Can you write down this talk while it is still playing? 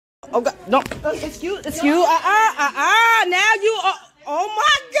Oh God, no, it's you. Now you are, oh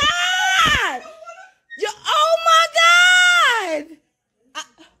my God. Oh my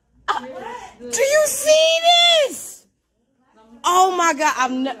God. Do you see this? Oh my God,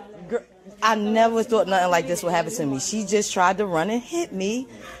 I never thought nothing like this would happen to me. She just tried to run and hit me.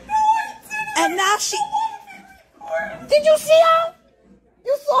 And now she... Did you see her?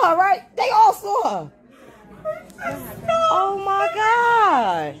 You saw her, right? They all saw her. Oh my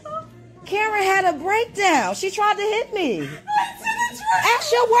God. Karen had a breakdown. She tried to hit me.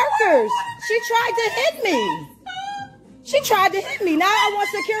 Ask your workers. She tried to hit me. She tried to hit me. Now I want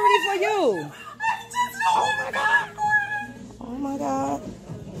security for you. Oh my God. Oh my God.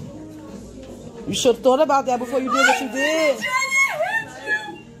 You should have thought about that before you did what you did.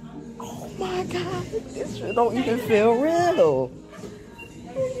 Oh my God. This shit don't even feel real.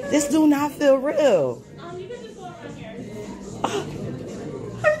 This do not feel real. You can just go around here. I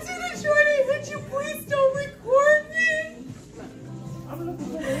didn't try to hit you. Please don't record me.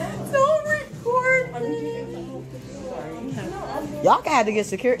 Don't record me. Y'all had to get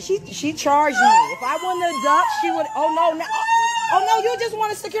security. She charged me. If I wouldn't have ducked, she would. Oh no! You just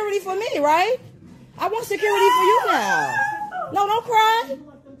wanted security for me, right? I want security for you now. No, don't cry.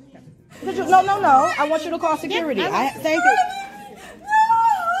 No. I want you to call security. Thank you.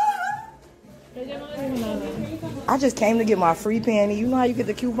 I just came to get my free panty. You know how you get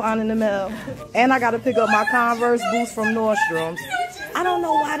the coupon in the mail? And I got to pick up my Converse boots from Nordstrom's. I don't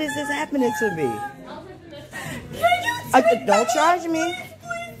know why this is happening to me. Don't charge me.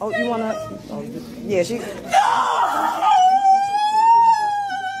 Oh, you want to? Oh, yeah, she...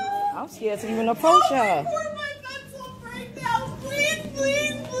 I'm scared to even approach her.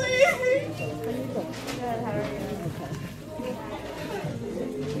 Please.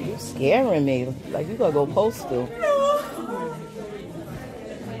 You scaring me. Like you gonna go postal.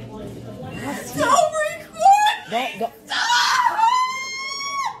 Don't record. Don't.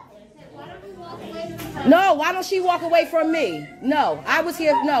 No, why don't she walk away from me? No, I was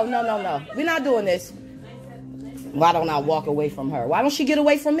here. No. We're not doing this. Why don't I walk away from her? Why don't she get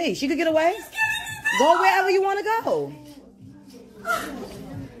away from me? She could get away. Go wherever you want to go.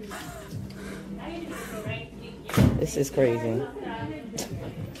 This is crazy.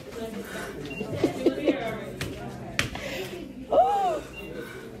 Oh.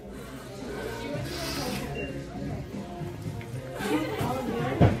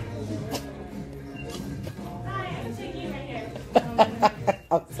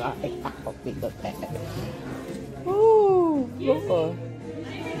 I'm sorry. I hope we look bad. Ooh, Lord.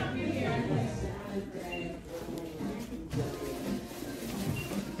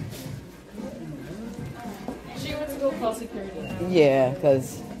 She went to go call security. Yeah,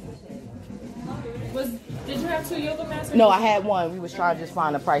 because... Did you have 2 yoga mats? No, I had one. We was trying to just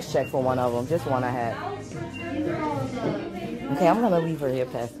find a price check for one of them. Just one I had. Okay, I'm going to leave her here,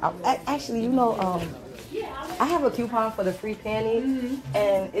 Pest. Actually, you know, I have a coupon for the free panty,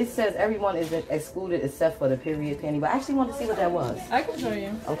 and it says everyone is excluded except for the period panty. But I actually want to see what that was. I can show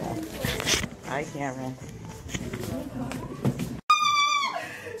you. Okay. All right, Karen.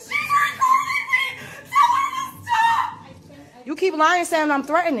 You keep lying saying I'm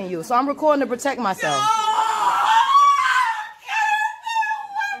threatening you, so I'm recording to protect myself. No!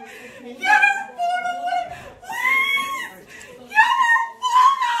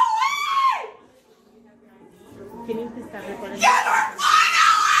 Can you please stop recording? Get her phone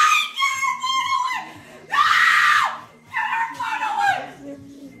away! Get her phone away!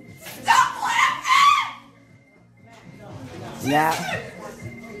 Stop laughing! Yeah.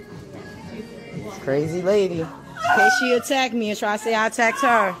 Crazy lady. In case she attacked me and try to say I attacked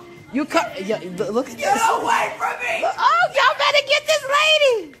her. You look at this. Get away from me! Oh, y'all better get this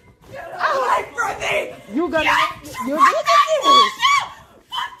lady. Get away from me! You gonna Get you look at this.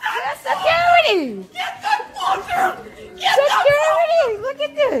 Get security. Get the phone down! Get Security. Look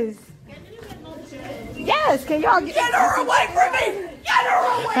at this. Yes, can y'all Get her away from me! Get her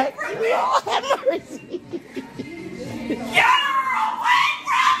away from me! Lord have mercy. Get her away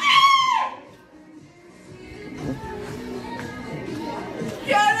from me!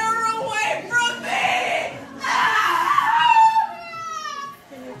 Get her away from me!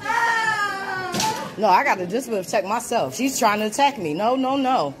 No, I gotta just protect myself. She's trying to attack me. No.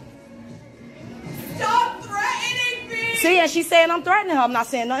 Stop threatening me! See, and she's saying I'm threatening her. I'm not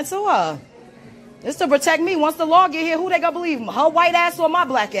saying nothing to her. It's to protect me. Once the law get here, who they gonna believe? Her white ass or my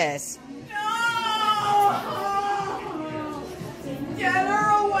black ass? No! Get her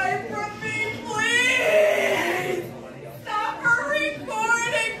away from me, please! Stop her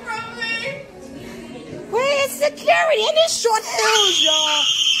recording from me! Where is security in this short hills, y'all?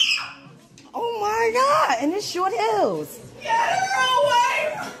 clothes. Get her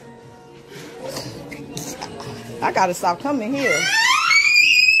away! I gotta stop coming here.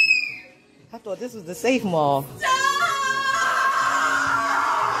 I thought this was the safe mall.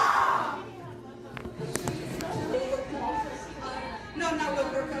 No, not with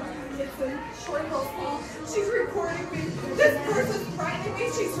her. It's a short girl's fault. She's recording me. This person's threatening me.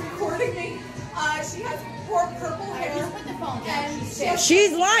 She's recording me. She has purple hair. Put the phone down.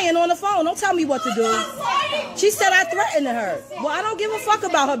 She's lying on the phone. Don't tell me what to do. Lying. She said I threatened her. Well, I don't give a fuck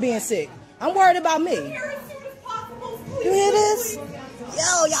about her being sick. I'm worried about me. Here as soon as possible. Please. You hear this?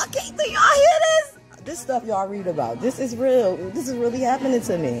 Yo, y'all can't do y'all hear this? This stuff y'all read about. This is real. This is really happening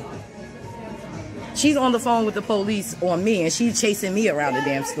to me. She's on the phone with the police on me, and she's chasing me around the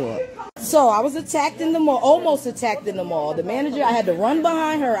damn store. So I was attacked in the mall, almost attacked in the mall. The manager, I had to run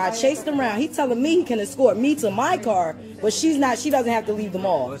behind her. I chased him around. He telling me he can escort me to my car, but she's not. She doesn't have to leave the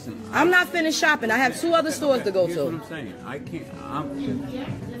mall. Listen, I'm not finished shopping. I have 2 other stores to go Here's to. what I'm saying.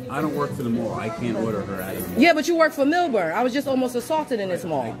 I don't work for the mall. I can't order her out of the mall. Yeah, but you work for Millburn. I was just almost assaulted in this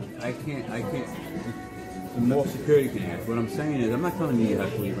mall. I can't. The mall security can ask. What I'm saying is, I'm not telling you you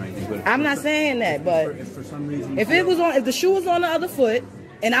have to leave or anything. But I'm not saying that, but if for some reason, if the shoe was on the other foot,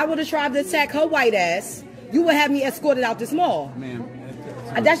 and I would have tried to attack her white ass, you would have me escorted out this mall. ma'am,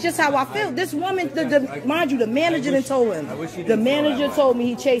 That's just how I feel. This woman, mind you, the manager done told him. The manager told me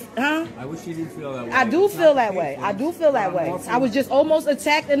he chased, huh? I wish you didn't feel that way. I do feel that way. I do feel that way. I was just almost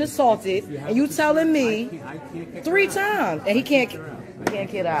attacked and assaulted, and you telling me I can't kick 3 her out. times, and he can't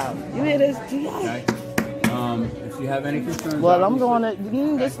get out. You hear this? Okay. If you have any concerns, Well, I'm going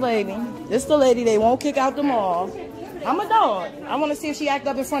to this lady. This the lady they won't kick out the mall. I'm a dog. I want to see if she act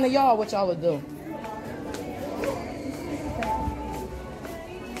up in front of y'all, what y'all would do.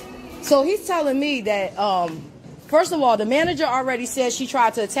 So he's telling me that, first of all, the manager already said she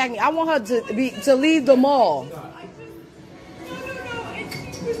tried to attack me. I want her to leave the mall. No.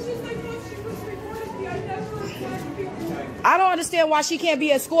 It's just like when she was recording me. I never attacked people. I don't understand why she can't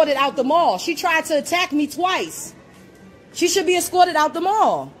be escorted out the mall. She tried to attack me twice. She should be escorted out the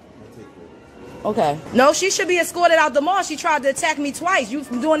mall. Okay. No, she should be escorted out the mall. She tried to attack me twice. You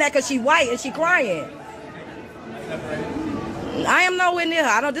doing that because she white and she crying. I am nowhere near her.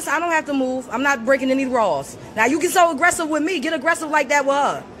 I don't have to move. I'm not breaking any laws. Now you get so aggressive with me. Get aggressive like that with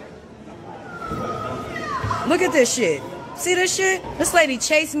her. Look at this shit. See this shit? This lady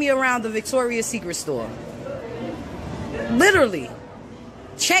chased me around the Victoria's Secret store. Literally.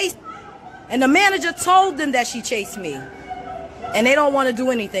 Chased. And the manager told them that she chased me. And they don't want to do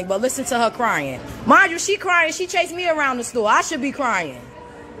anything but listen to her crying. Mind you, she crying. She chased me around the store. I should be crying.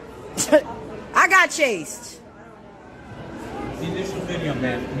 I got chased. The initial video,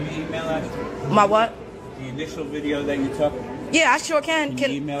 man. Can you email us? My what? The initial video that you took? Yeah, I sure can.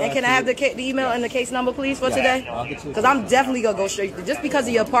 Can I have the email and the case number, please, for today? I'll get you. Because I'm definitely going to go straight. Just because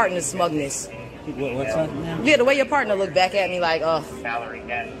of your partner's smugness. What's that now? Yeah, the way your partner looked back at me like, like,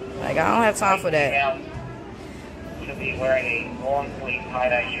 I don't have time for that. She'll be wearing a long sleeve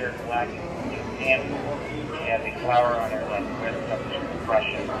tie-dye shirt, black pants. She has a flower on her left wrist of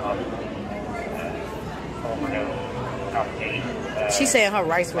depression of overdose complications. She's saying her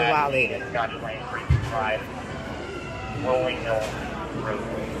rights were violated. Scotch Lane 325, Rolling Hill Road.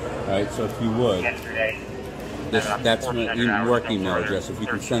 All right. So if you would, Yesterday. that's my work email address. If you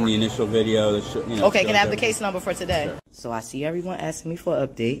can send the initial video, Okay, can I have the case number for today? Sure. So I see everyone asking me for an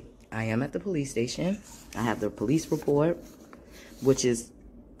update. I am at the police station. I have the police report, which is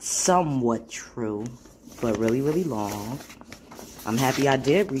somewhat true, but really, really long. I'm happy I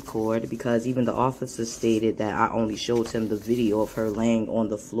did record because even the officer stated that I only showed him the video of her laying on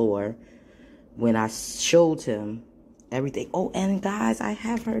the floor when I showed him everything. Oh, and guys, I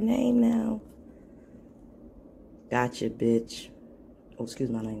have her name now. Gotcha, bitch. Oh, excuse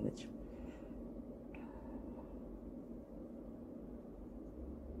my language.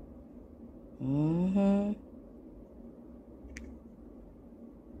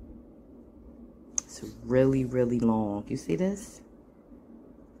 It's really, really long. You see this?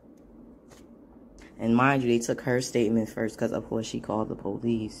 And mind you, they took her statement first because, of course, she called the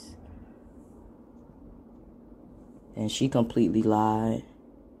police. And she completely lied.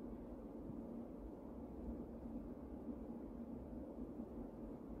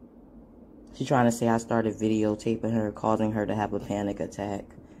 She's trying to say I started videotaping her, causing her to have a panic attack.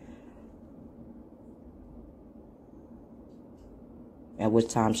 At which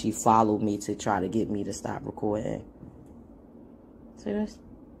time she followed me to try to get me to stop recording. See this?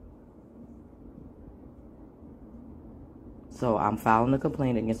 So I'm filing a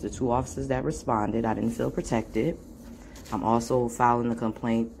complaint against the 2 officers that responded. I didn't feel protected. I'm also filing a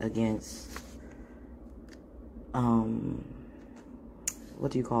complaint against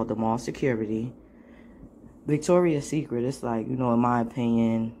what do you call it, the mall security. Victoria's Secret, it's like, you know, in my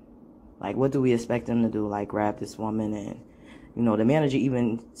opinion, like, what do we expect them to do? Like, grab this woman, and, you know, the manager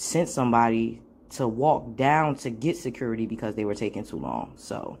even sent somebody to walk down to get security because they were taking too long.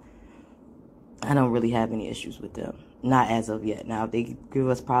 So I don't really have any issues with them. Not as of yet. Now, if they give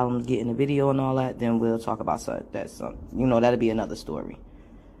us problems getting the video and all that, then we'll talk about that. You know, that'll be another story.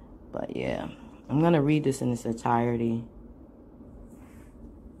 But yeah, I'm going to read this in its entirety.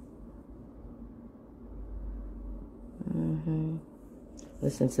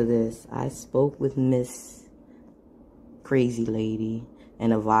 Listen to this. I spoke with Miss Crazy Lady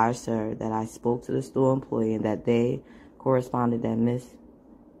and advised her that I spoke to the store employee and that they corresponded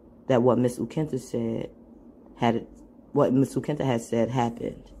that what Miss Ukenta had said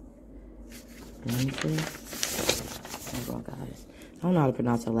happened. Hold on, guys. I don't know how to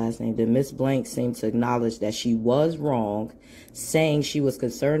pronounce her last name. Did Miss Blank seem to acknowledge that she was wrong, saying she was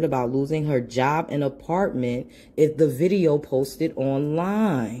concerned about losing her job and apartment if the video posted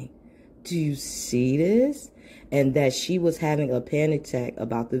online. Do you see this? And that she was having a panic attack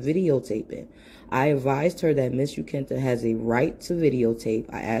about the videotaping. I advised her that Miss Ukenta has a right to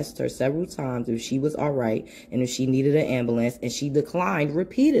videotape. I asked her several times if she was all right and if she needed an ambulance, and she declined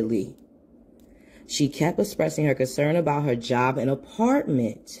repeatedly. She kept expressing her concern about her job and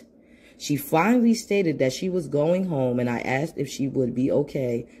apartment. She finally stated that she was going home, and I asked if she would be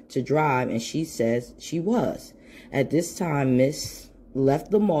okay to drive, and she says she was. At this time, Miss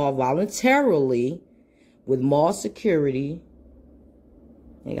left the mall voluntarily with mall security.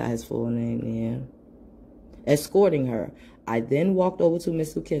 He got his full name there. Escorting her. I then walked over to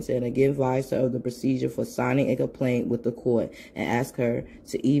Miss Ukenta and again advised her of the procedure for signing a complaint with the court and asked her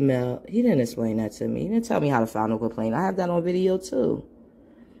to email. He didn't explain that to me. He didn't tell me how to file no complaint. I have that on video too.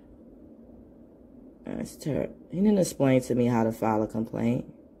 He didn't explain to me how to file a complaint.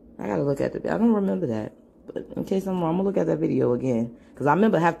 I gotta look at I don't remember that. But in case I'm wrong, I'm gonna look at that video again. Because I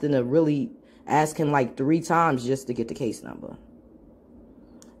remember having to really ask him like 3 times just to get the case number.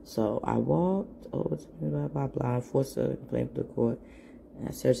 So I walked over to blah, blah, blah, and forced her to complain with the court. And I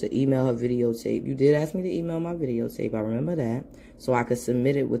asked her to email her videotape. You did ask me to email my videotape. I remember that. So I could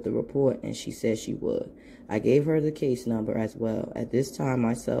submit it with the report, and she said she would. I gave her the case number as well. At this time,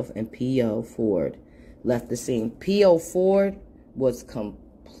 myself and P.O. Ford left the scene. P.O. Ford was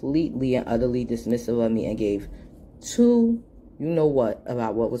completely and utterly dismissive of me and gave 2 you-know-what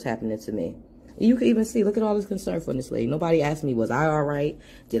about what was happening to me. You can even see, look at all this concern for this lady. Nobody asked me, was I all right?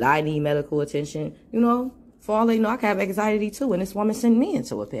 Did I need medical attention? You know, for all they know, I can have anxiety too. And this woman sent me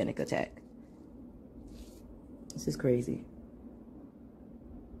into a panic attack. This is crazy.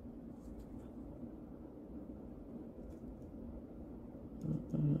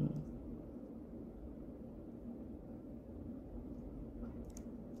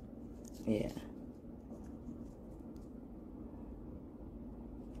 Yeah.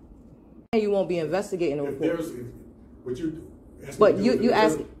 You won't be investigating the report. But you're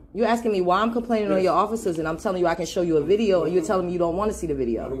asking me why I'm complaining on your officers, and I'm telling you I can show you a video, and you're telling me you don't want to see the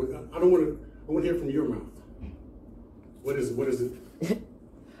video. I want to hear from your mouth. What is it?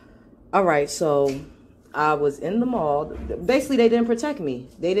 All right, so I was in the mall. Basically, they didn't protect me.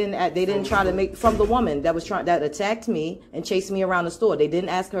 They didn't try to make from the woman that attacked me and chased me around the store. They didn't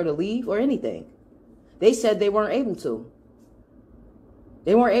ask her to leave or anything. They said they weren't able to.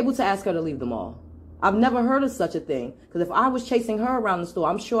 They weren't able to ask her to leave the mall. I've never heard of such a thing. Because if I was chasing her around the store,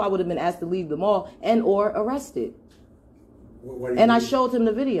 I'm sure I would have been asked to leave the mall and or arrested. And I showed him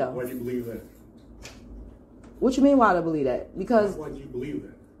the video. Why do you believe that? What you mean why do I believe that? Because... Why do you believe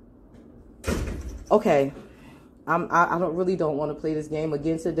that? Okay. I don't want to play this game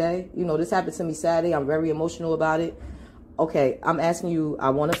again today. You know, this happened to me Saturday. I'm very emotional about it. Okay, I'm asking you, I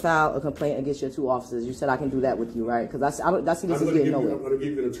want to file a complaint against your 2 officers. You said I can do that with you, right? Because I see this is getting nowhere. I'm going to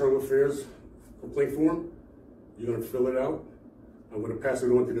give you an internal affairs complaint form. You're going to fill it out. I'm going to pass it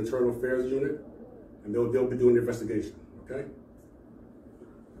on to the internal affairs unit, and they'll be doing the investigation, okay?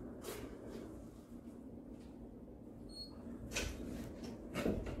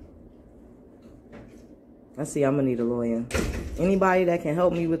 I see I'm going to need a lawyer. Anybody that can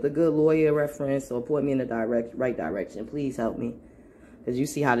help me with a good lawyer reference or point me in the right direction, please help me. Because you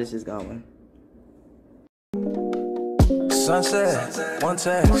see how this is going. Sunset, one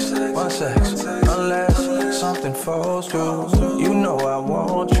text, one sex. Unless something falls through, you know I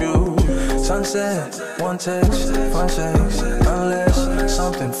want you. Sunset, one text, one sex. Unless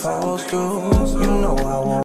something falls through, you know I want you.